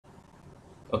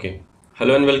Okay,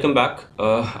 hello and welcome back.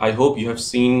 I hope you have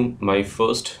seen my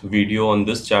first video on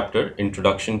this chapter,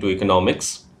 Introduction to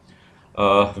Economics,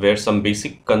 where some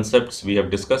basic concepts, we have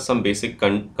discussed some basic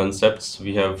concepts,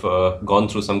 we have gone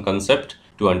through some concept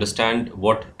to understand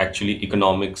what actually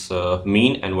economics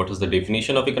mean and what is the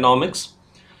definition of economics.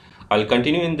 I'll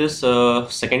continue in this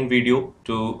second video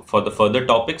for the further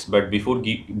topics, but before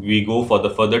we go for the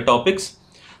further topics,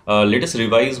 let us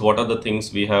revise what are the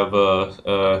things we have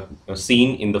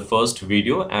seen in the first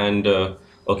video. And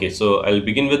okay, so I'll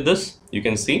begin with this. You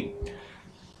can see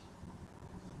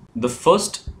the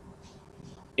first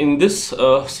in this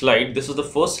slide. This is the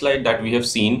first slide that we have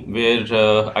seen where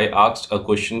I asked a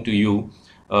question to you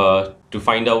to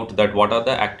find out that what are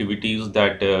the activities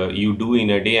that you do in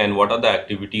a day and what are the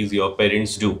activities your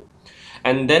parents do.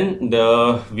 And then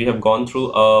we have gone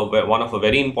through one of a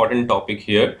very important topic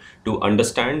here to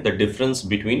understand the difference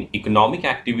between economic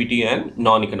activity and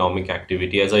non-economic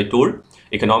activity. As I told,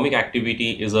 economic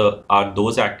activity are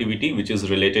those activity which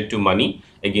is related to money,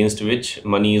 against which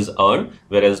money is earned,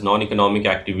 whereas non-economic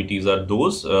activities are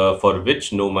those for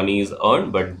which no money is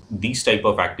earned, but these type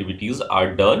of activities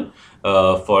are done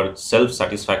for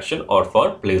self-satisfaction or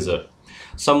for pleasure.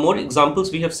 Some more examples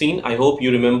we have seen. I hope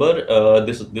you remember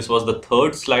this was the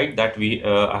third slide that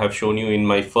I have shown you in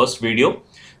my first video,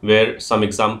 where some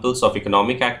examples of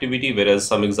economic activity, whereas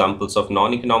some examples of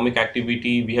non-economic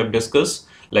activity we have discussed,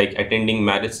 like attending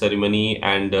marriage ceremony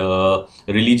and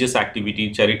religious activity,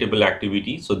 charitable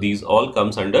activity. So these all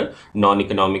comes under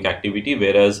non-economic activity,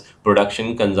 whereas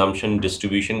production, consumption,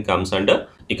 distribution comes under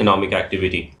economic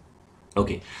activity.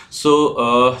 Okay,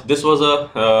 so this was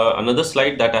another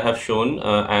slide that I have shown,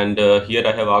 and here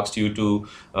I have asked you to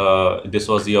this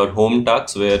was your home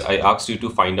task, where I asked you to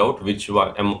find out which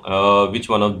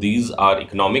one of these are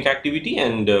economic activity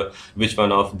and which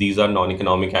one of these are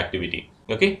non-economic activity.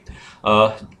 Okay.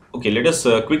 Okay, let us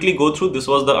quickly go through. This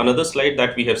was the another slide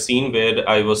that we have seen, where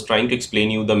I was trying to explain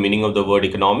you the meaning of the word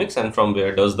economics and from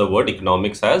where does the word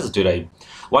economics has derived.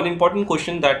 One important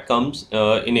question that comes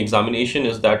in examination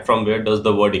is that from where does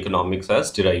the word economics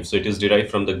has derived. So it is derived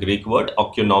from the Greek word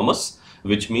oikonomos,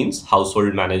 which means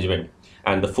household management.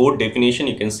 And the fourth definition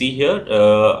you can see here,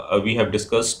 we have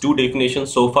discussed two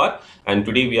definitions so far, and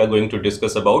today we are going to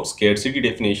discuss about scarcity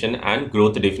definition and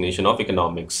growth definition of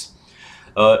economics.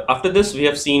 After this, we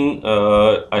have seen,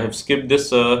 I have skipped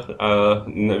this,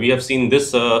 we have seen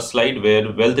this slide where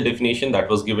wealth definition that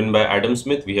was given by Adam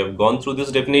Smith. We have gone through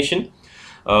this definition.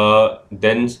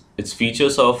 Then its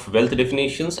features of wealth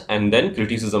definitions, and then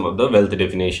criticism of the wealth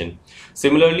definition.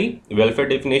 Similarly, welfare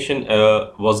definition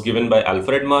was given by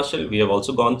Alfred Marshall. We have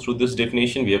also gone through this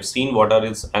definition. We have seen what are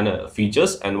its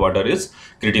features and what are its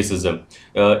criticism.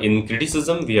 In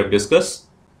criticism, we have discussed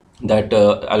that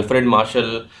Alfred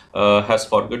Marshall has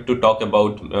forgot to talk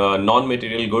about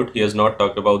non-material good. He has not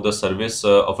talked about the service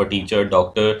of a teacher,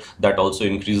 doctor, that also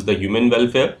increase the human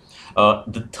welfare.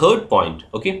 The third point,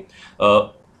 okay,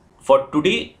 for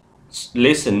today's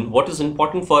lesson, what is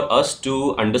important for us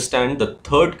to understand the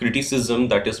third criticism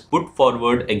that is put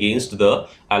forward against the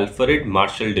Alfred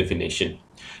Marshall definition.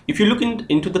 If you look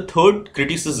into the third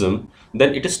criticism,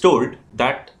 then it is told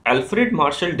that Alfred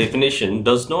Marshall definition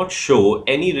does not show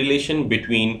any relation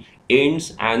between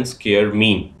ends and square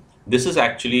mean. This is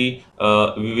actually,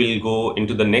 we will go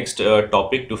into the next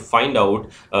topic to find out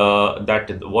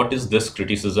that what is this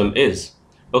criticism is.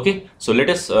 Okay, so let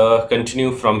us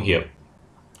continue from here.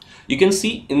 You can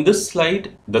see in this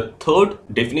slide, the third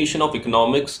definition of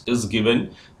economics is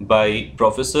given by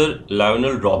Professor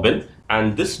Lionel Robin,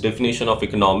 and this definition of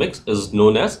economics is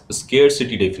known as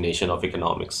scarcity definition of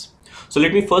economics. So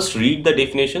let me first read the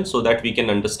definition so that we can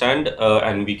understand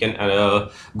and we can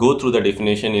go through the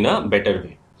definition in a better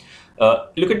way.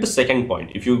 Look at the second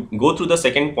point. If you go through the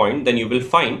second point, then you will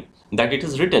find that it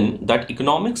is written that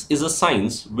economics is a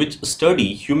science which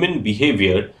study human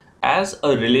behavior as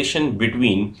a relation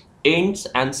between ends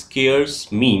and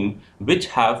scarce mean which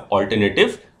have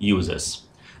alternative uses.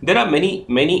 There are many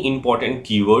important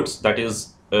keywords that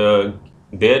is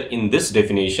there in this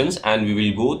definitions, and we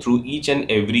will go through each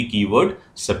and every keyword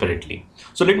separately.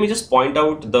 So let me just point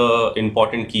out the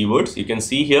important keywords. You can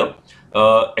see here,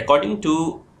 according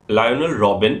to Lionel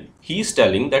Robin, he is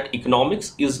telling that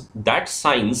economics is that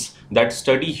science that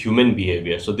study human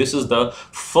behavior. So this is the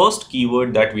first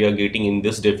keyword that we are getting in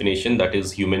this definition, that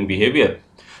is human behavior.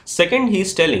 Second, he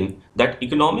is telling that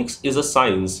economics is a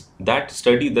science that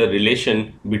study the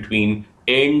relation between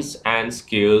ends and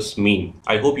scarce mean?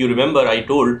 I hope you remember I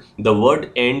told the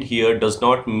word end here does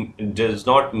not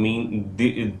mean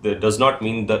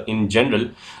the in general.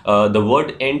 The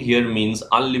word end here means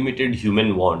unlimited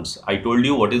human wants. I told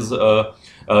you what is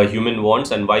human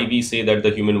wants and why we say that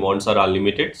the human wants are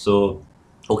unlimited. So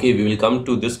okay, we will come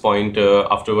to this point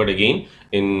afterward again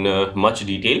in much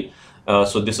detail.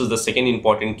 So this is the second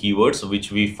important keywords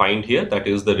which we find here, that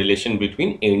is the relation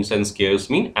between ends and scarce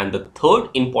mean. And the third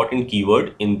important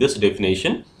keyword in this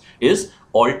definition is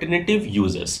alternative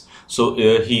uses. So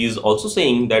he is also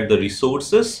saying that the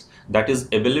resources that is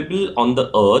available on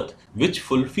the earth which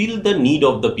fulfill the need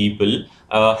of the people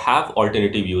have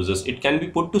alternative uses. It can be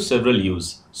put to several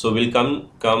use. So we'll come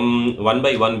one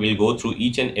by one. We'll go through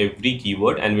each and every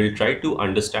keyword and we'll try to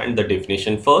understand the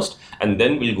definition first, and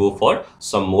then we'll go for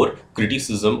some more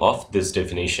criticism of this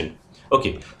definition.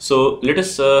 Okay, so let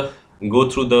us go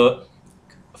through the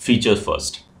features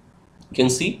first. You can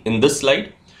see in this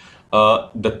slide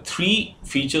the three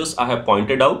features I have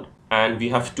pointed out, and we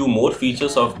have two more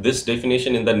features of this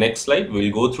definition in the next slide. We'll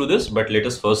go through this, but let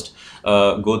us first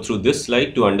go through this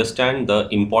slide to understand the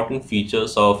important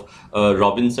features of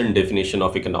Robinson definition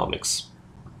of economics.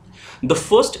 The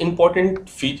first important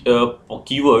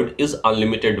keyword is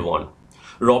unlimited want.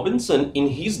 Robinson in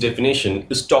his definition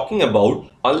is talking about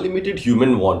unlimited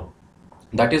human want.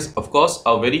 That is, of course,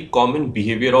 a very common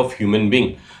behavior of human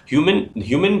being.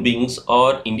 Human beings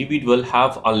or individual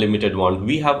have unlimited want.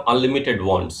 We have unlimited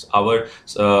wants. Our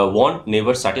want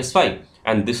never satisfy,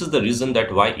 and this is the reason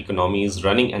that why economy is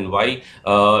running and why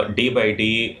day by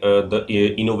day the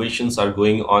innovations are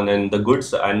going on and the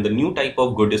goods and the new type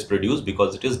of good is produced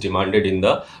because it is demanded in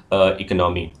the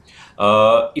economy.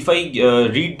 If I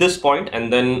read this point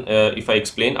and then if I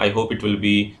explain, I hope it will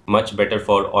be much better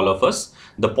for all of us.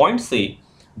 The point say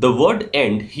the word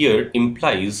end here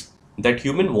implies that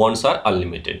human wants are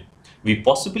unlimited. We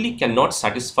possibly cannot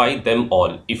satisfy them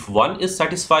all. If one is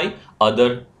satisfied,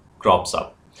 other crops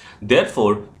up.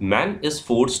 Therefore, man is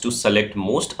forced to select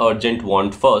most urgent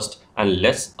want first and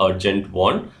less urgent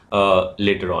want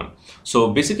later on.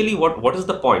 So basically, what is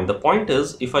the point? The point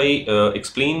is, if I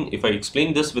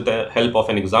explain this with the help of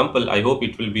an example, I hope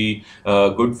it will be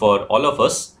good for all of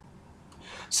us.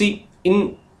 See,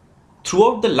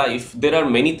 throughout the life, there are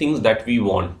many things that we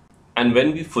want, and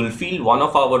when we fulfill one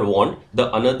of our want,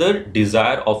 the another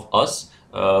desire of us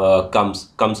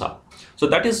comes up. So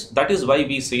that is why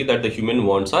we say that the human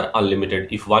wants are unlimited.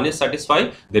 If one is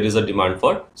satisfied, there is a demand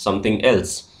for something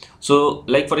else. So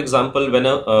like for example, when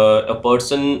a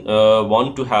person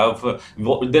want to have,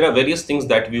 there are various things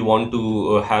that we want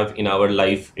to have in our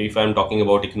life. If I'm talking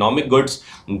about economic goods,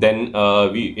 then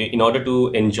in order to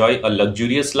enjoy a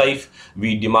luxurious life,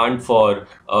 we demand for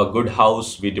a good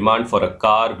house, we demand for a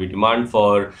car, we demand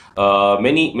for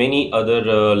many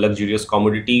other luxurious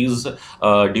commodities.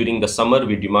 During the summer,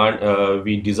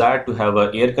 we desire to have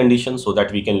an air condition so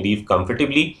that we can live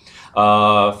comfortably.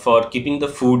 For keeping the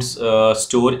foods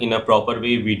stored in a proper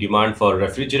way, we demand for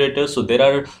refrigerators. So there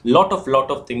are lot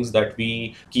of things that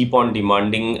we keep on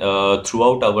demanding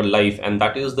throughout our life, and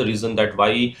that is the reason that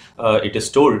why it is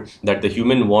told that the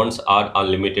human wants are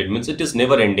unlimited, means it is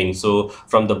never ending. So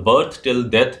from the birth till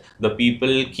death, the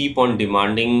people keep on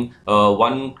demanding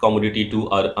one commodity to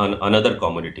another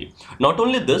commodity. Not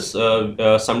only this,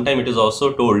 sometimes it is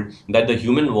also told that the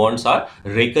human wants are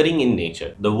recurring in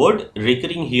nature. The word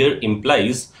recurring here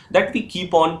implies that we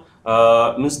keep on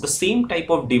means the same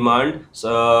type of demand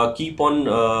keep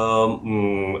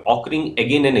on occurring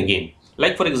again and again.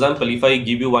 Like for example, if I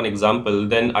give you one example,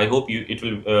 then I hope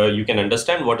you can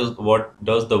understand what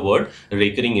does the word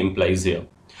recurring implies here.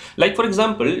 Like for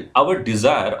example, our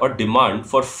desire or demand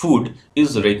for food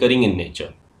is recurring in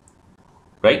nature,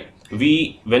 right?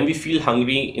 When we feel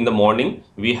hungry in the morning,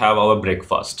 we have our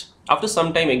breakfast. After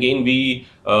some time again, we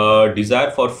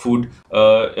desire for food,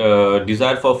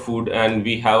 and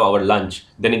we have our lunch,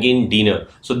 then again dinner.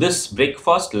 So this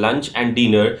breakfast, lunch and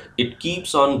dinner, it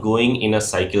keeps on going in a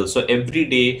cycle. So every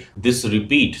day this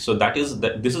repeat. So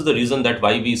this is the reason that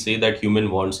why we say that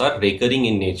human wants are recurring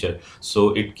in nature. So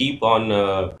it keep on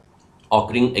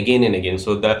occurring again and again.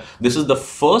 So this is the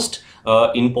first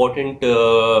important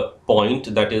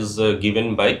point that is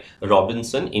given by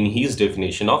Robinson in his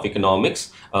definition of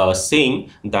economics, saying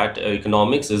that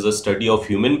economics is a study of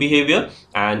human behavior,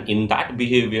 and in that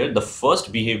behavior, the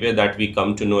first behavior that we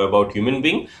come to know about human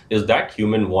being is that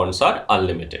human wants are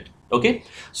unlimited. Okay,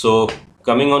 so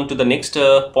coming on to the next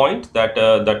point,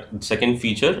 that second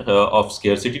feature of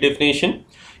scarcity definition,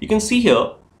 you can see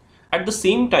here. At the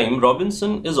same time,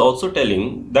 Robinson is also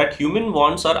telling that human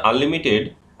wants are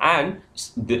unlimited and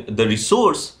the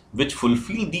resource which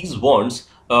fulfill these wants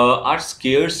are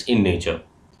scarce in nature.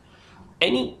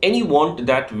 Any want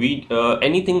that we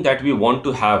anything that we want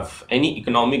to have, any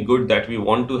economic good that we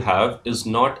want to have is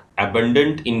not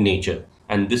abundant in nature,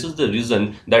 and this is the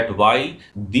reason that why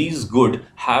these good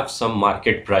have some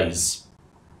market price.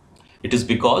 It is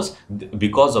because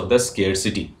of the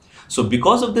scarcity. So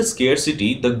because of the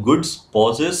scarcity, the goods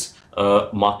possess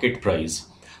market price.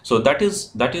 So that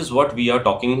is what we are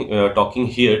talking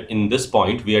here. In this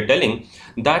point we are telling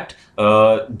that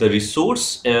the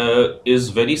resource is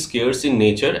very scarce in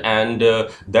nature, and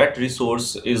that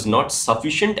resource is not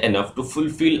sufficient enough to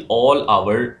fulfill all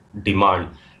our demand,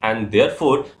 and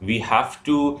therefore we have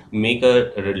to make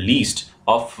a list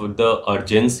of the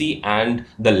urgency and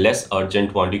the less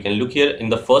urgent want. You can look here in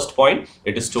the first point.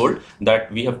 It is told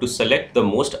that we have to select the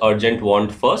most urgent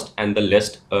want first and the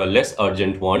less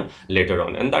urgent want later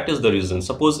on, and that is the reason.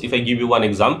 Suppose if I give you one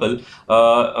example,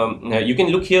 you can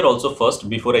look here also first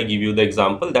before I give you the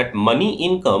example, that money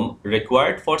income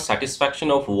required for satisfaction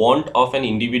of want of an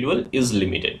individual is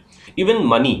limited. Even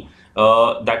money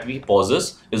that we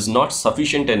possess is not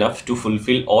sufficient enough to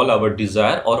fulfill all our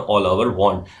desire or all our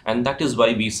want, and that is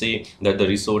why we say that the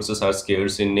resources are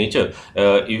scarce in nature.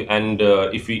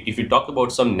 If we talk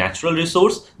about some natural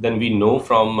resource, then we know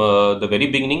from the very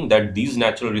beginning that these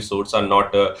natural resources are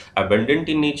not abundant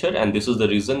in nature, and this is the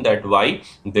reason that why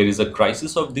there is a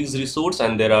crisis of these resources,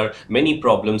 and there are many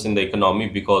problems in the economy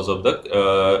because of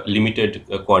the limited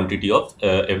quantity of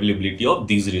availability of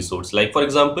these resources. Like for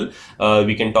example,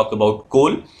 we can talk about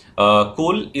coal.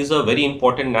 Coal is a very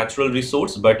important natural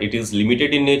resource, but it is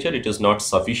limited in nature. It is not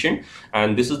sufficient,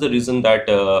 and this is the reason that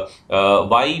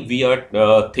why we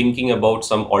are thinking about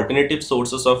some alternative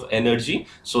sources of energy,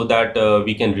 so that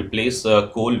we can replace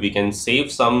coal, we can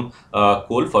save some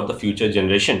coal for the future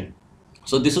generation.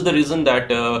 So this is the reason that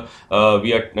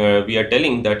we are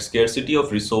telling that scarcity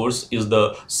of resource is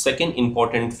the second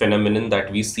important phenomenon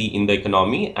that we see in the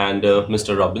economy, and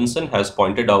Mr. Robinson has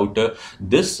pointed out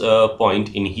this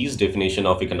point in his definition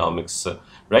of economics,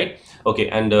 right? Okay,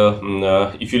 and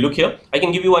if you look here, I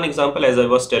can give you one example. As I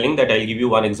was telling, that I'll give you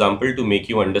one example to make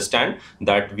you understand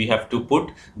that we have to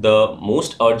put the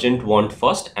most urgent want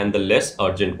first and the less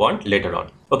urgent want later on.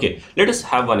 Okay, let us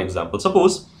have one example.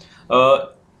 Suppose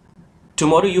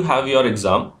tomorrow you have your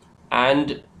exam,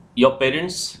 and your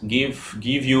parents give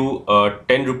you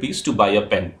 10 rupees to buy a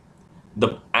pen.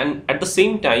 And at the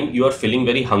same time you are feeling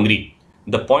very hungry.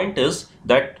 The point is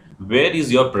that where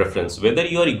is your preference, whether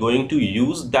you are going to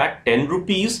use that 10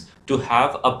 rupees to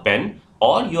have a pen,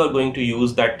 or you are going to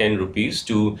use that 10 rupees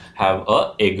to have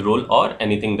a egg roll or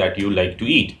anything that you like to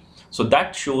eat. So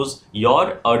that shows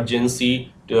your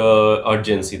urgency,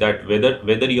 that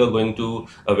whether you are going to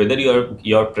whether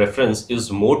your preference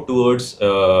is more towards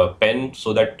pen,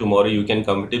 so that tomorrow you can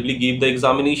comfortably give the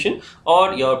examination,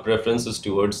 or your preference is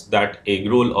towards that egg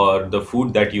roll or the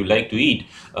food that you like to eat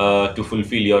to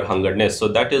fulfill your hungerness. So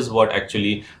that is what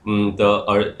actually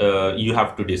you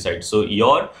have to decide. So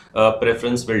your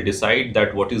preference will decide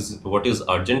that what is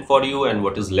urgent for you and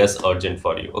what is less urgent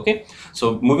for you. Okay,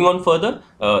 so moving on further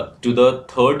to the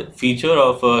third feature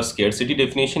of scarcity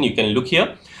definition, you can look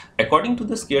here. According to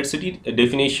the scarcity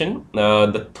definition,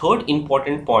 the third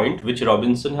important point which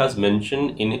Robinson has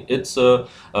mentioned in its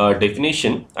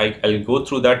definition, I'll go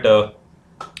through that.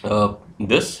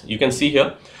 This you can see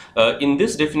here. In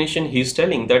this definition, he is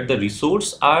telling that the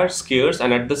resources are scarce,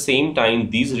 and at the same time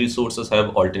these resources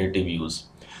have alternative use.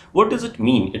 What does it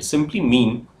mean? It simply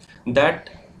means that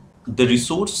the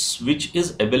resource which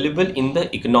is available in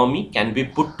the economy can be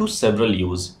put to several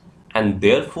use, and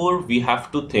therefore we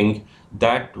have to think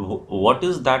that what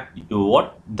is the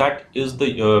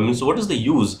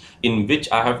use in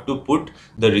which I have to put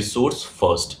the resource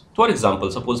first. For example,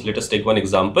 suppose let us take one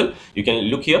example. You can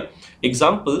look here.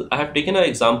 Example, I have taken an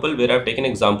example where I have taken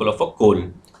example of a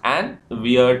coal, and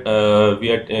we are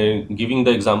giving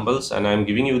the examples, and I am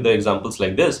giving you the examples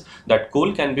like this, that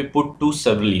coal can be put to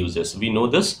several uses. We know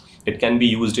this. It can be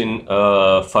used in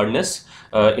furnace,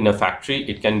 in a factory.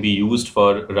 It can be used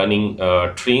for running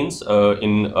trains.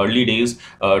 In early days,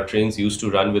 trains used to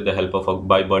run with the help of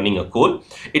by burning a coal.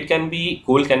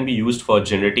 Coal can be used for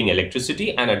generating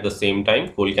electricity, and at the same time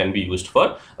coal can be used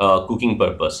for cooking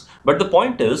purpose. But the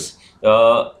point is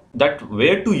that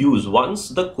where to use. Once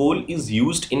the coal is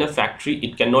used in a factory,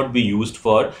 it cannot be used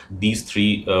for these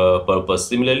three purpose.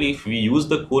 Similarly, if we use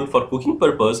the coal for cooking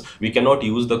purpose, we cannot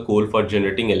use the coal for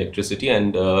generating electricity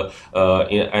and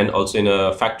also in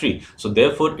a factory. So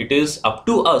therefore it is up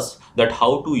to us that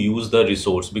how to use the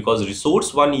resource, because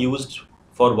resource one used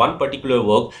for one particular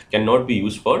work cannot be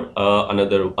used for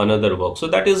another work. So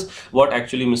that is what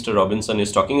actually Mr. Robinson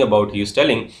is talking about. He is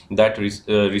telling that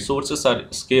resources are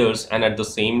scarce, and at the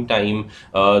same time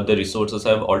the resources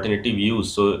have alternative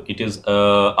use. So it is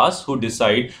us who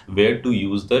decide where to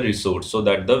use the resource so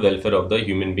that the welfare of the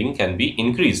human being can be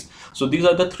increased. So these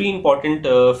are the three important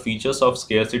features of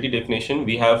scarcity definition.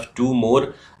 We have two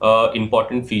more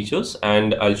important features,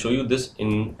 and I'll show you this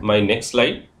in my next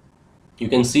slide. You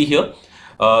can see here,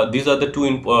 these are the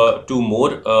two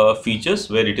more features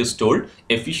where it is told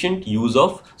efficient use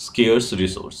of scarce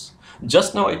resource.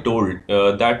 Just now I told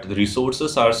that the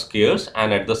resources are scarce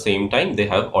and at the same time they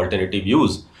have alternative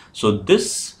use. So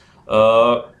this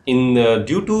in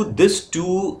due to this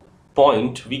two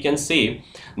point, we can say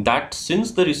that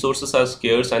since the resources are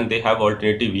scarce and they have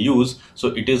alternative use, so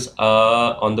it is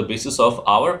on the basis of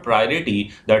our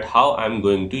priority that how I'm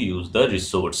going to use the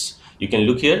resource. You can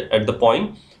look here at the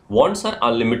point, wants are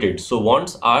unlimited, so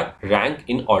wants are ranked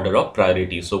in order of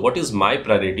priority. So what is my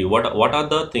priority? What are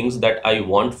the things that I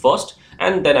want first,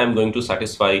 and then I'm going to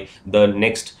satisfy the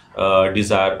next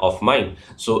desire of mine.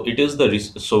 So it is the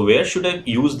so where should I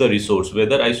use the resource?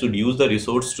 Whether I should use the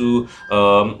resource to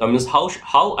I mean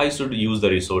how I should use the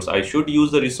resource? I should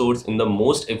use the resource in the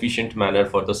most efficient manner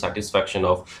for the satisfaction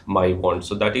of my want.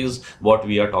 So that is what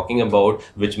we are talking about,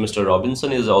 which Mr.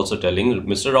 Robinson is also telling.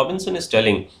 Mr. Robinson is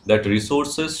telling that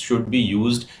resources should be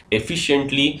used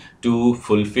efficiently to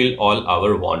fulfill all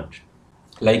our want.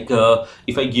 Like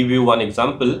if I give you one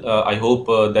example, I hope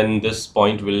then this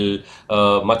point will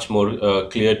much more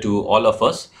clear to all of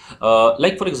us.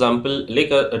 Like for example, like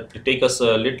take us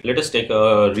let us take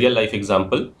a real life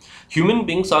example. Human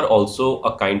beings are also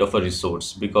a kind of a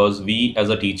resource, because we as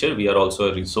a teacher, we are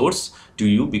also a resource to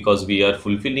you, because we are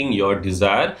fulfilling your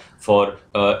desire for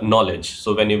knowledge.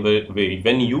 So whenever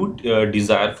when you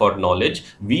desire for knowledge,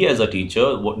 we as a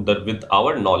teacher, with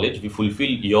our knowledge, we fulfill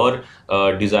your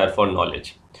desire for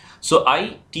knowledge. So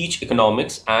I teach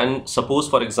economics, and suppose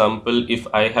for example, if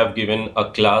I have given a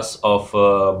class of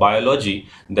biology,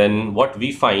 then what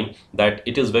we find that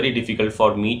it is very difficult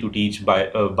for me to teach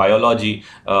biology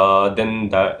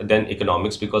than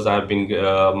economics, because I have been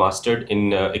mastered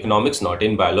in economics, not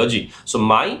in biology. So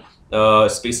my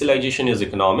specialization is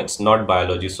economics, not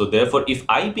biology. So therefore, if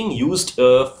I being used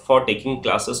for taking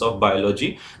classes of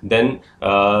biology, then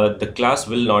the class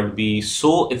will not be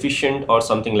so efficient or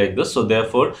something like this. So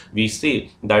therefore, we say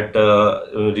that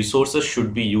resources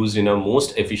should be used in a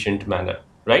most efficient manner,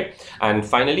 right? And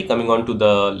finally, coming on to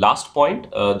the last point,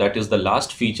 that is the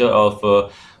last feature of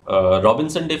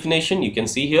Robinson definition. You can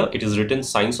see here it is written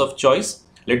science of choice.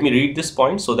 Let me read this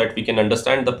point so that we can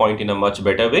understand the point in a much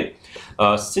better way.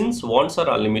 Since wants are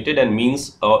unlimited and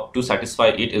means to satisfy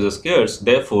it is scarce,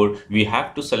 therefore we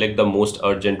have to select the most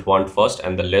urgent want first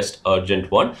and the less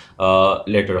urgent one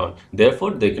later on.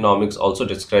 Therefore, the economics also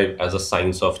described as a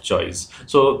science of choice.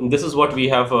 So this is what we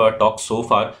have talked so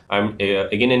far. I'm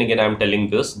again and again I'm telling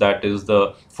this, that is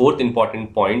the fourth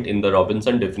important point in the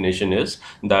Robinson definition, is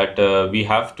that we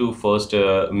have to first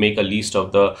make a list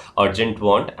of the urgent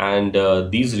want, and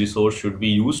these resources should be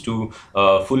used to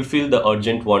fulfill the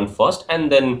urgent want first,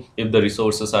 and then if the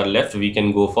resources are left, we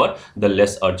can go for the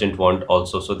less urgent want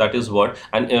also. So that is what,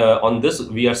 and on this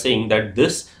we are saying that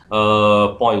this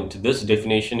this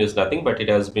definition is nothing but it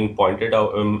has been pointed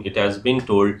out, it has been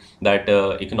told that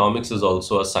economics is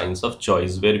also a science of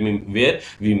choice, where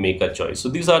we make a choice. So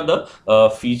these are the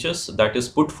features that is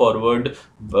put forward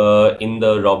in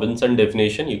the Robinson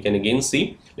definition. You can again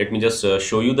see, let me just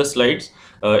show you the slides.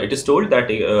 It is told that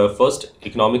first,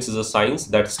 economics is a science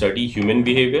that study human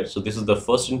behavior. So this is the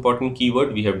first important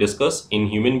keyword we have discussed. In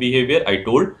human behavior, I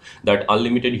told that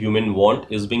unlimited human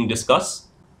want is being discussed.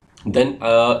 Then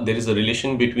there is a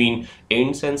relation between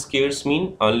ends and scarce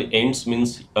mean. Ends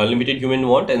means unlimited human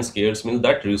want, and scarce means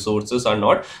that resources are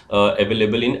not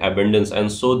available in abundance,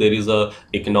 and so there is a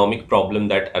economic problem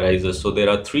that arises. So there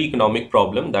are three economic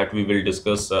problems that we will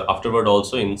discuss afterward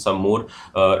also in some more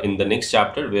in the next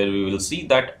chapter, where we will see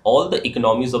that all the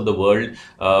economies of the world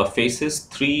faces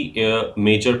three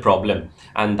major problem,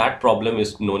 and that problem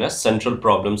is known as central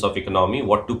problems of economy: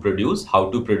 what to produce,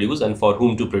 how to produce, and for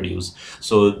whom to produce.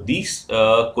 So this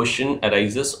question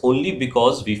arises only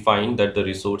because we find that the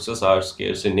resources are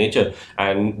scarce in nature.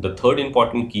 And the third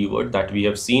important keyword that we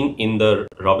have seen in the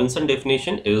Robinson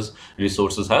definition is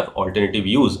resources have alternative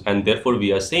use, and therefore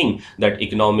we are saying that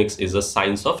economics is a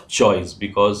science of choice,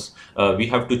 because we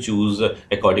have to choose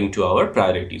according to our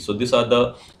priority. So these are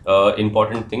the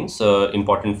important things,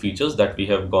 important features that we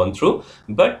have gone through.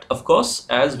 But of course,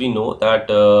 as we know that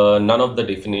none of the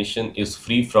definition is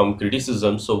free from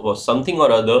criticism. So for something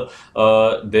or other,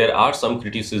 there are some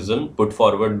criticism put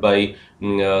forward by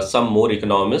some more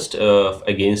economists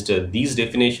against these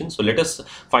definitions. So let us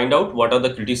find out what are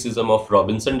the criticism of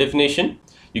Robinson definition.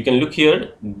 You can look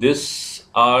here. This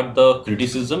are the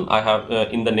criticism I have.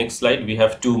 In the next slide, we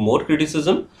have two more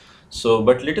criticism. So,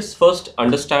 but let us first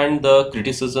understand the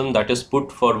criticism that is put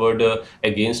forward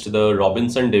against the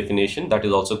Robinson definition, that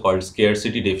is also called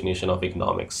scarcity definition of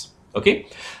economics. Okay,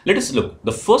 let us look.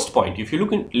 The first point, if you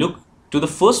look to the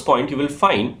first point, you will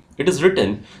find it is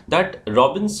written that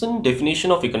Robinson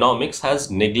definition of economics has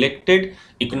neglected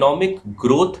economic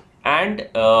growth and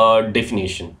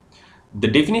definition. The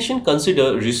definition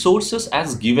considered resources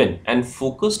as given and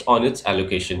focused on its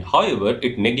allocation. However,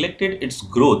 it neglected its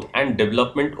growth and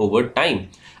development over time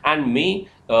and may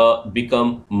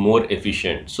become more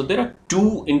efficient. So there are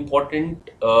two important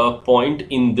point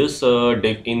in this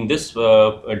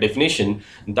definition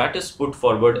that is put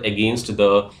forward against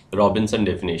the Robinson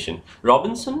definition.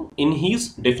 Robinson, in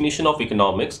his definition of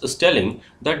economics, is telling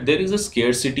that there is a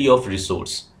scarcity of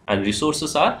resource and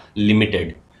resources are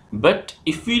limited. But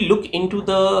if we look into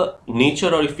the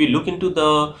nature, or if we look into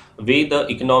the way the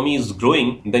economy is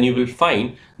growing, then you will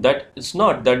find that it's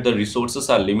not that the resources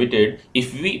are limited.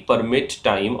 If we permit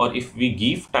time, or if we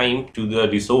give time to the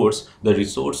resource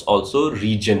also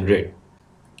regenerate.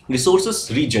 Resources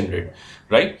regenerate,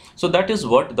 right? So that is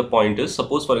what the point is.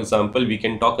 Suppose, for example, we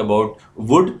can talk about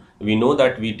wood. We know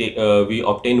that we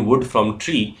obtain wood from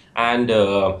tree, and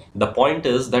the point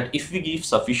is that if we give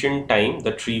sufficient time,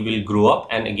 the tree will grow up,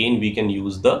 and again we can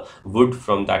use the wood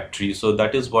from that tree. So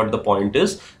that is what the point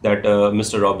is, that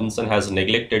Mr. Robinson has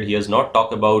neglected. He has not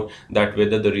talked about that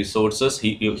whether the resources,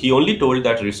 he only told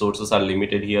that resources are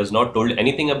limited. He has not told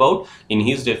anything about, in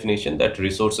his definition, that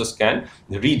resources can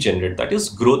regenerate. That is,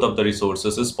 growth of the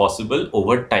resources is possible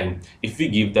over time if we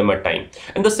give them a time.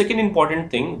 And the second important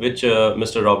thing which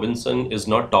Mr. Robinson is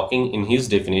not talking in his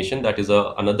definition, that is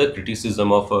another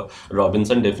criticism of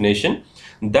Robinson definition,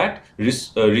 that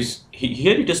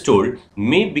here it is told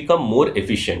may become more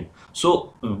efficient.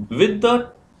 So with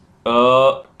the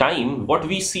time, what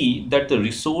we see that the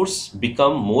resource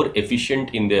become more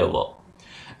efficient in their work.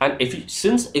 And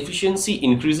since efficiency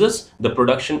increases, the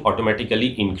production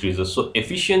automatically increases. So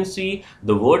efficiency,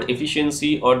 the word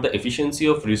efficiency or the efficiency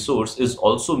of resource is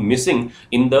also missing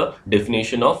in the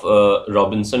definition of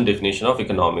Robinson definition of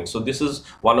economics. So this is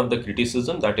one of the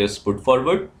criticism that is put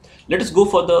forward. Let us go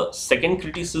for the second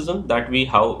criticism, that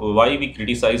why we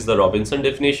criticize the Robinson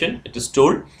definition. It is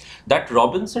told that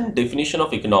Robinson definition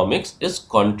of economics is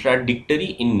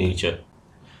contradictory in nature.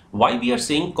 Why we are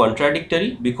saying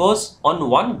contradictory? Because on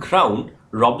one ground,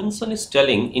 Robinson is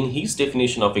telling in his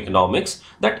definition of economics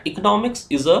that economics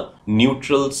is a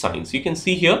neutral science. You can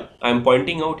see here, I am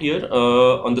pointing out here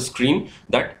on the screen,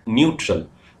 that neutral.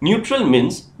 Neutral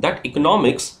means that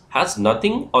economics has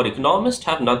nothing, or economists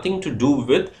have nothing to do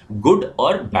with good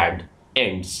or bad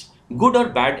ends. Good or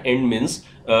bad end means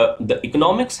the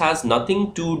economics has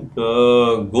nothing to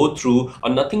go through, or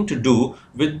nothing to do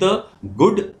with the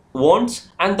good wants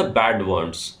and the bad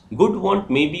wants. Good want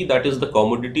maybe that is the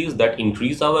commodities that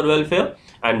increase our welfare,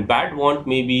 and bad want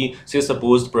maybe, say,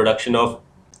 supposed production of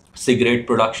cigarette,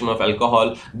 production of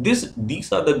alcohol.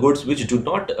 These are the goods which do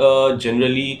not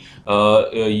generally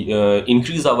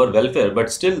increase our welfare, but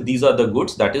still these are the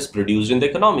goods that is produced in the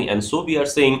economy. And so we are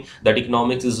saying that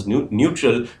economics is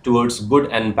neutral towards good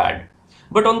and bad.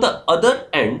 But on the other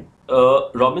end,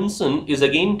 Robinson is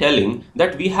again telling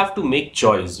that we have to make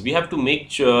choice. We have to make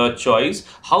choice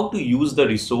how to use the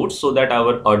resource, so that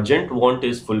our urgent want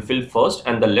is fulfilled first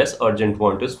and the less urgent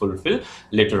want is fulfilled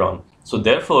later on. So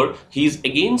therefore, he is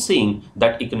again saying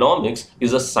that economics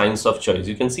is a science of choice.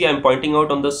 You can see I'm pointing out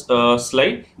on this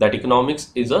slide that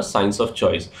economics is a science of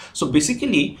choice. So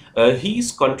basically, he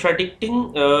is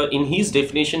contradicting in his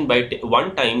definition by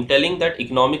one time telling that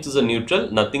economics is a neutral,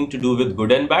 nothing to do with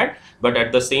good and bad, but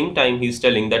at the same time he is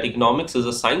telling that economics is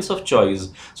a science of choice.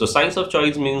 So science of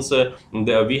choice means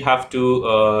we have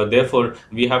to therefore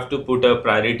we have to put a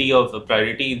priority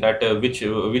that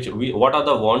what are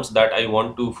the wants that I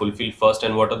want to fulfill first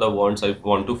and what are the wants I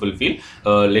want to fulfill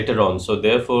later on. So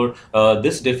therefore,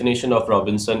 this definition of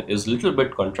Robinson is little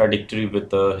bit contradictory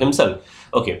with himself.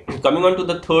 Okay, coming on to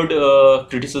the third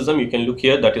criticism, you can look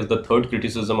here. That is the third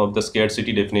criticism of the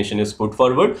scarcity definition is put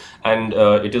forward, and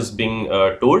it is being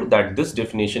told that this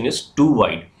definition is too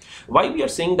wide. Why we are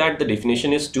saying that the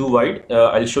definition is too wide?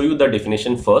 I'll show you the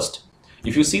definition first.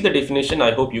 If you see the definition,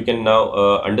 I hope you can now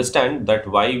understand that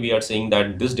why we are saying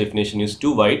that this definition is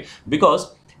too wide,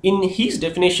 because in his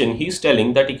definition, he's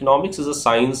telling that economics is a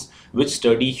science which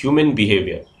study human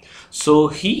behavior. So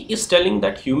he is telling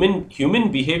that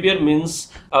human behavior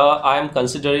means I am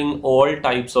considering all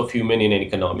types of human in an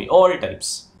economy, all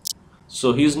types.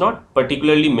 So he's not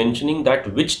particularly mentioning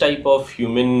that which type of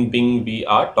human being we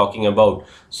are talking about.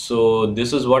 So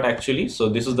this is what actually, so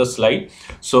this is the slide.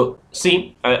 So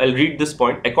see, I'll read this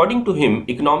point. According to him,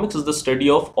 economics is the study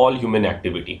of all human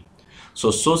activity.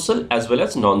 So social as well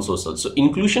as non-social. So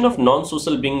inclusion of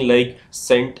non-social being like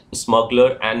saint,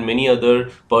 smuggler and many other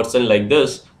person like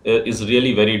this is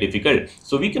really very difficult.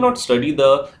 So we cannot study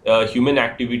the human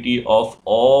activity of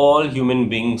all human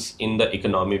beings in the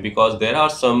economy, because there are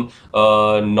some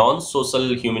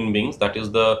non-social human beings, that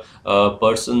is the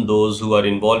person, those who are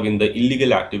involved in the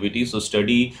illegal activity. So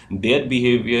study their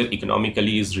behavior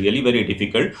economically is really very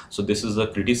difficult. So this is a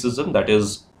criticism, that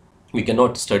is we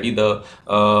cannot study the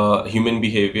human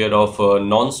behavior of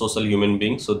non-social human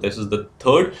beings. So this is the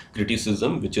third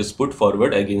criticism which is put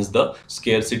forward against the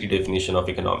scarcity definition of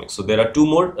economics. So there are two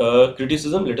more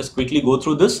criticism. Let us quickly go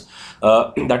through this.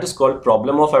 That is called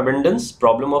problem of abundance.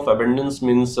 Problem of abundance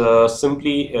means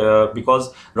simply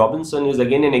because Robinson is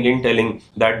again and again telling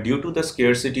that due to the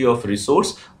scarcity of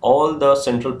resource, all the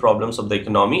central problems of the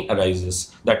economy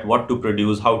arises, that what to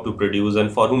produce, how to produce and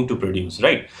for whom to produce,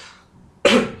 right?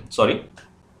 Sorry.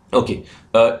 Okay,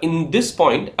 in this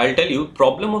point I'll tell you,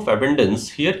 problem of abundance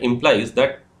here implies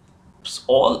that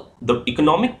all the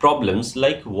economic problems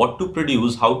like what to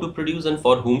produce, how to produce and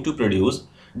for whom to produce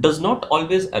does not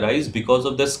always arise because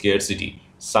of the scarcity.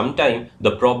 Sometimes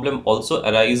the problem also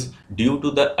arises due to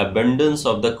the abundance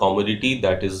of the commodity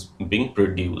that is being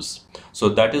produced. So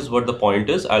that is what the point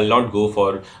is. I'll not go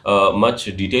for much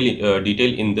detail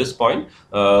in this point.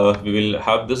 We will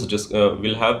have this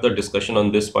we'll have the discussion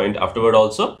on this point afterward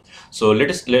also. So let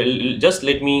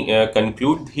me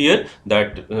conclude here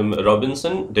that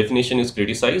Robinson definition is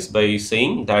criticized by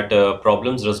saying that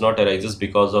problems does not arises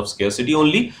because of scarcity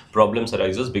only, problems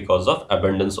arises because of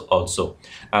abundance also.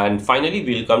 And finally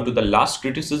we will come to the last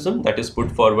criticism that is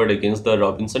put forward against the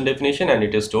Robinson definition, and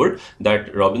it is told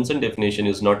that Robinson definition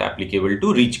is not applicable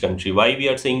to rich country. Why we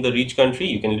are saying the rich country?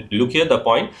 You can look here the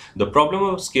point. The problem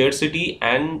of scarcity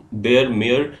and their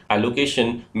mere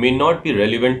allocation may not be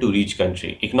relevant to rich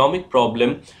country. Economic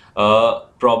problem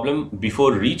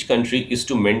before rich country is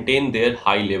to maintain their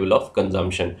high level of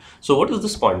consumption. So what is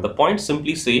this point? The point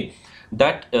simply say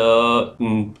that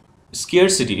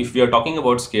scarcity, if we are talking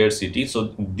about scarcity,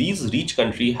 so these rich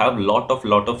country have lot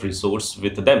of resource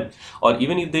with them, or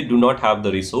even if they do not have the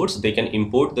resource, they can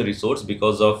import the resource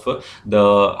because of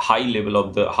the high level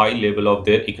of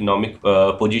their economic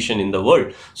position in the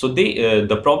world. So they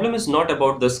the problem is not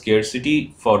about the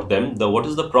scarcity for them. What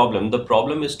is the problem? The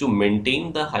problem is to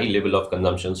maintain the high level of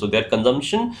consumption. So their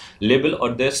consumption level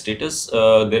or their status,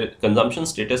 their consumption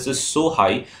status is so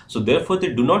high, so therefore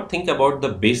they do not think about the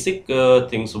basic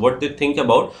things. What they think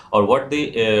about or what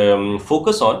they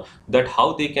focus on, that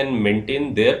how they can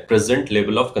maintain their present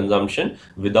level of consumption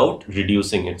without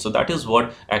reducing it. So that is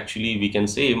what actually we can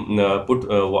say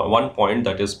one point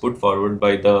that is put forward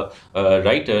by the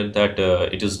writer, that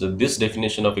it is this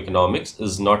definition of economics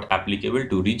is not applicable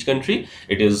to rich country,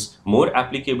 it is more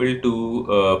applicable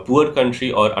to poor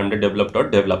country or underdeveloped or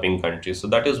developing country. So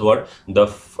that is what the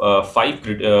five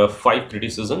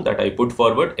criticism that I put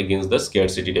forward against the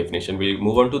scarcity definition. We'll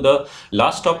move on to the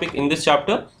last topic in this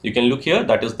chapter. You can look here,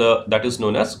 that is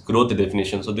known as growth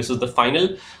definition. So this is the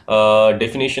final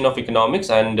definition of economics,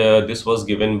 and this was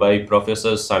given by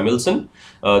Professor Samuelson.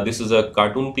 This is a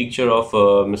cartoon picture of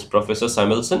Professor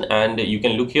Samuelson, and you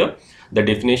can look here. The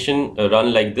definition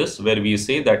run like this, where we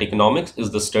say that economics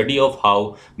is the study of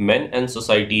how men and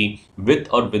society, with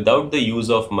or without the use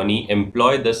of money,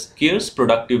 employ the scarce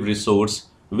productive resource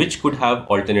which could have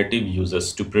alternative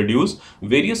uses to produce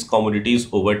various commodities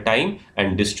over time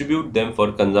and distribute them for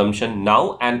consumption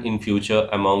now and in future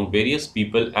among various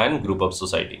people and group of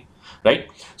society. right?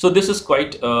 So this is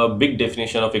quite a big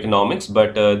definition of economics,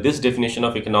 but this definition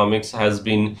of economics has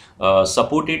been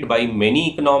supported by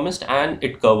many economists, and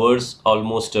it covers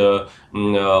almost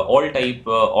all type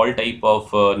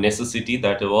of necessity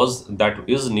that was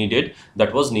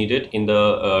needed in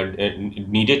the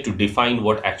needed to define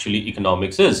what actually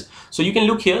economics is. So you can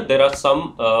look here, there are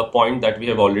some point that we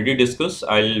have already discussed.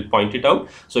 I'll point it out.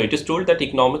 So it is told that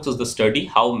economics is the study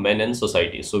how men and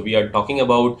society, so we are talking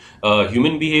about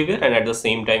human behavior, and at the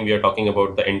same time we are talking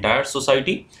about the entire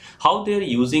society, how they are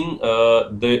using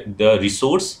the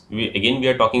resource. We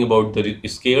are talking about the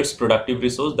scarce productive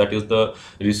resource, that is the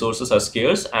resources are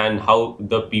scarce, and how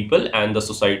the people and the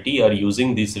society are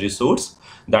using this resource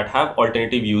that have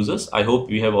alternative uses. I hope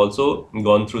we have also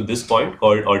gone through this point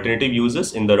called alternative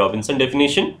uses in the Robinson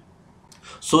definition,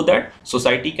 so that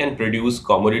society can produce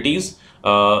commodities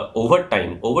over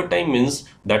time. Over time means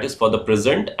that is for the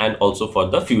present and also for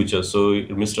the future. So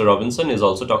Mr. Robinson is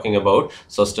also talking about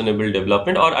sustainable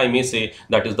development, or I may say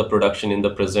that is the production in the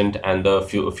present and the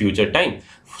future time,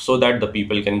 so that the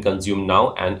people can consume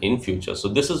now and in future. So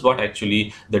this is what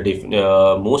actually the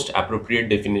most appropriate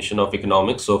definition of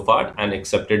economics so far and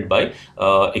accepted by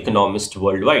economists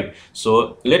worldwide.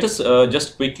 So let us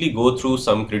just quickly go through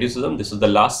some criticism. This is the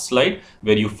last slide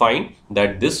where you find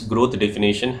that this growth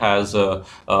definition has the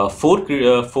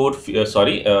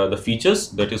features,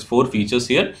 that is four features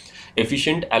here.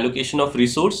 Efficient allocation of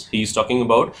resource, he is talking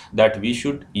about that we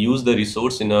should use the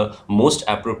resource in a most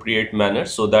appropriate manner,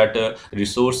 so that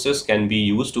resources can be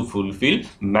used to fulfill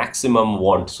maximum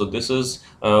want. So this is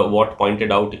what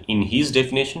pointed out in his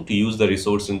definition, to use the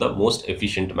resource in the most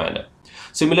efficient manner.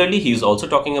 Similarly, he is also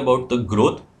talking about the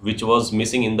growth, which was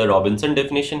missing in the Robinson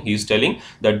definition. He is telling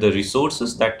that the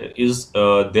resources that is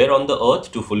there on the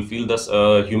earth to fulfill this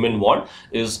human want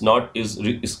is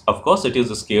of course it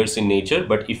is scarce in nature,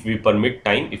 but if we permit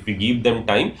time, if we give them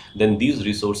time, then these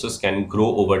resources can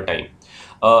grow over time.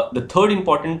 The third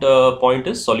important point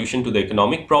is solution to the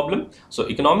economic problem. So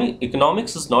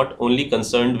economics is not only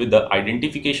concerned with the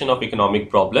identification of economic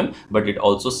problem, but it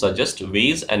also suggests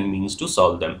ways and means to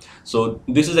solve them. So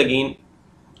this is again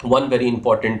one very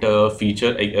important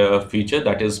feature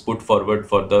that is put forward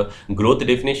for the growth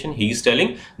definition. He is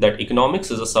telling that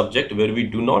economics is a subject where we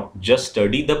do not just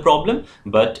study the problem,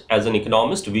 but as an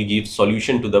economist we give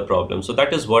solution to the problem. So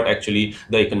that is what actually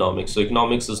the economics. So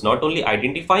economics is not only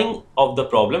identifying of the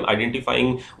problem,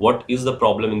 identifying what is the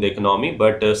problem in the economy,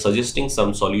 but suggesting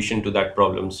some solution to that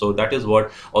problem. So that is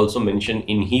what also mentioned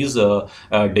in his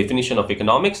definition of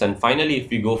economics. And finally,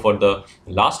 if we go for the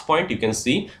last point, you can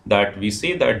see that we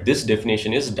say that this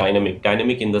definition is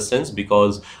dynamic in the sense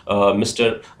because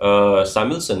Mr.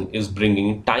 Samuelson is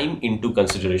bringing time into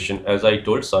consideration, as I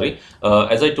told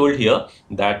here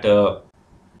that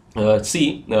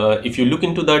if you look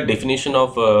into the definition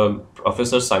of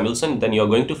Professor Samuelson, then you are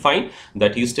going to find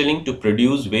that he is telling to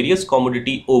produce various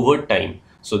commodity over time.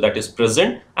 So that is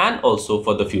present and also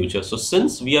for the future. So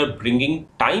since we are bringing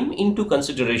time into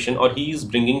consideration, or he is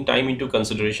bringing time into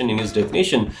consideration in his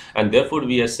definition, and therefore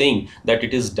we are saying that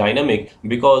it is dynamic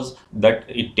because that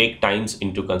it take times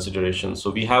into consideration.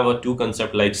 So we have a two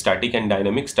concept like static and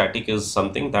dynamic. Static is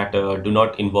something that do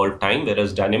not involve time,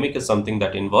 whereas dynamic is something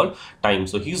that involve time.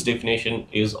 So his definition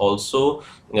is also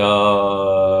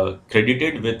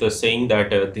credited with saying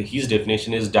that his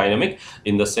definition is dynamic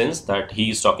in the sense that he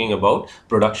is talking about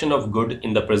production of good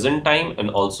in the present time and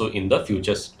also in the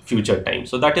future time.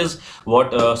 So that is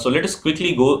what so let us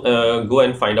quickly go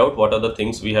and find out what are the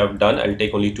things we have done. I'll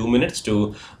take only 2 minutes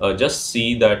to just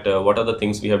see that what are the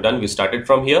things we have done. We started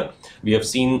from here. We have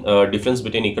seen difference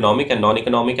between economic and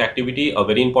non-economic activity. A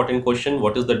very important question: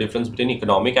 what is the difference between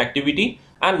economic activity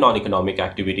and non-economic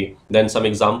activity? Then some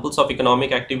examples of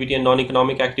economic activity and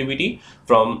non-economic activity.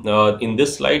 From in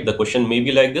this slide, the question may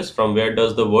be like this: from where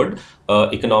does the word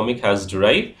economic has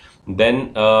derived?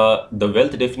 Then the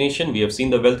wealth definition, we have seen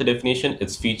the wealth definition,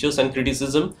 its features and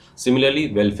criticism.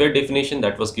 Similarly, welfare definition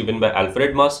that was given by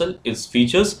Alfred Marshall, its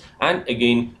features and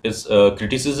again its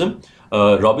criticism.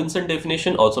 Robinson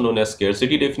definition, also known as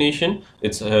scarcity definition,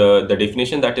 it's the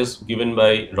definition that is given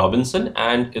by Robinson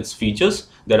and its features.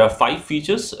 There are 5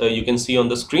 features you can see on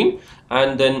the screen,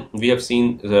 and then we have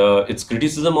seen its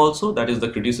criticism also, that is the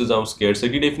criticism of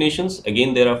scarcity definitions.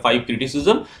 Again, there are 5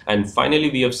 criticism, and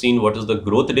finally we have seen what is the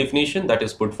growth definition that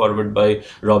is put forward by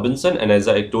Robinson. And as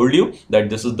I told you that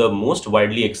this is the most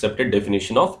widely accepted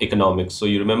definition of economics. So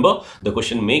you remember the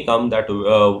question may come that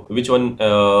which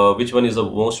one is the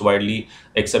most widely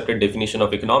accepted definition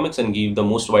of economics, and give the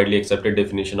most widely accepted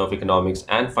definition of economics,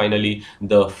 and finally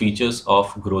the features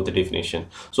of growth definition.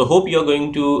 So hope you are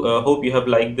going to hope you have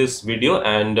liked this video. video,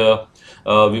 and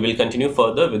we will continue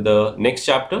further with the next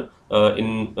chapter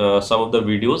in some of the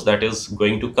videos that is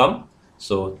going to come.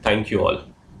 So thank you all.